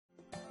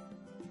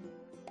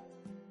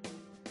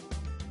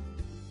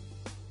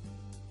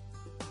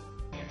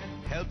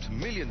helped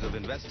millions of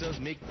investors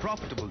make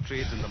profitable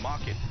trades in the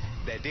market.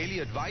 Their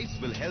daily advice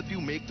will help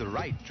you make the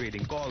right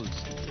trading calls.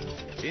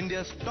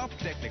 India's top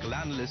technical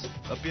analysts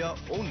appear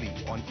only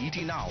on ET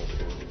Now,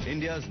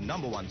 India's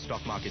 #1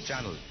 stock market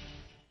channel.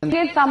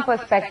 Get some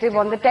perspective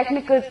on the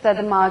technicals that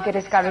the market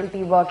is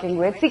currently working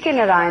with.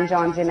 ck.Narayan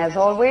joins in as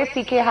always.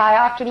 CK, hi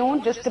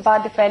afternoon. Just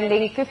about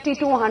defending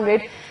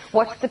 5200.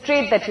 What's the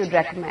trade that you'd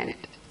recommend?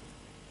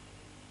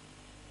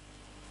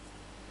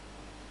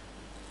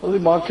 Well, the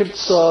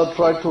markets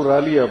tried to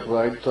rally up,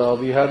 right?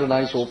 We had a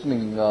nice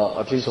opening,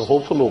 at least a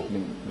hopeful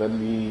opening, when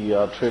we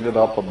traded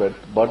up a bit.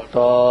 But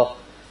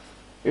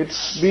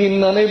it's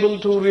been unable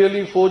to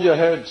really forge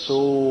ahead.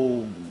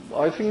 So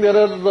I think there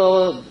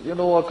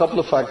are, a couple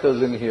of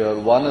factors in here.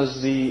 One is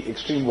the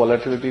extreme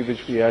volatility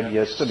which we had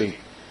yesterday.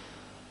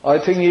 I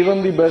think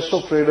even the best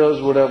of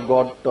traders would have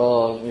got,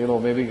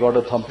 maybe got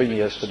a thumping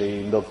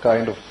yesterday in the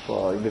kind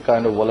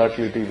of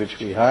volatility which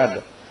we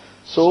had.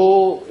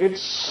 So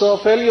it's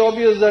fairly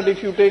obvious that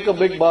if you take a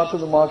big bath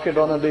in the market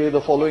on a day, the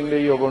following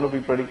day you're going to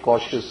be pretty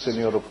cautious in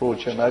your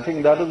approach. And I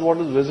think that is what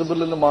is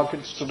visible in the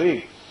markets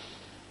today,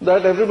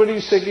 that everybody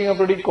is taking a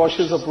pretty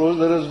cautious approach.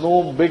 There is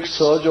no big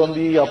surge on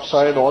the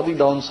upside or the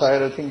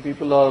downside. I think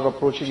people are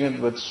approaching it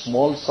with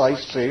small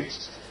size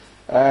trades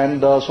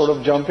and sort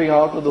of jumping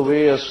out of the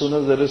way as soon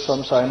as there is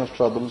some sign of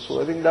trouble.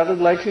 So I think that is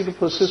likely to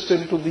persist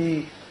into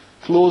the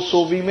close.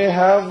 So we may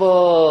have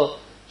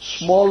a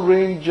small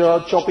range,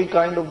 choppy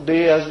kind of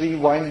day as we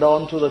wind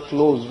down to the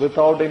close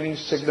without any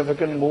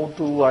significant move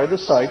to either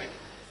side.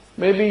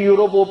 Maybe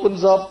Europe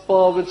opens up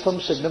with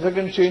some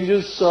significant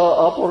changes,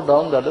 up or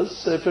down, that is.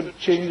 If it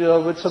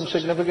changes with some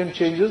significant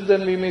changes,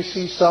 then we may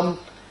see some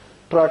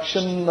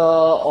traction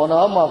on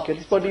our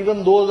markets. But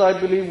even those, I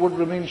believe, would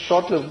remain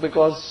short-lived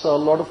because a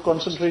lot of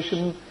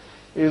concentration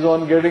is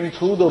on getting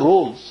through the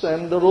rolls.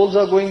 And the rolls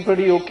are going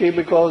pretty okay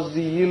because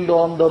the yield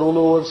on the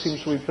rollover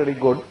seems to be pretty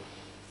good.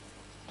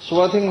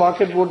 So I think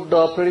market would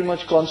pretty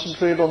much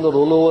concentrate on the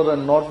rollover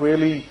and not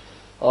really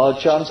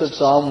chance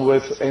its arm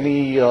with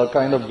any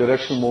kind of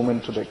directional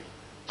movement today.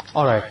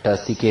 All right,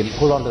 CK,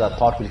 hold on to that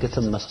thought. We'll get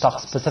some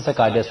stock-specific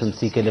ideas from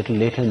CK a little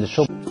later in the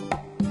show.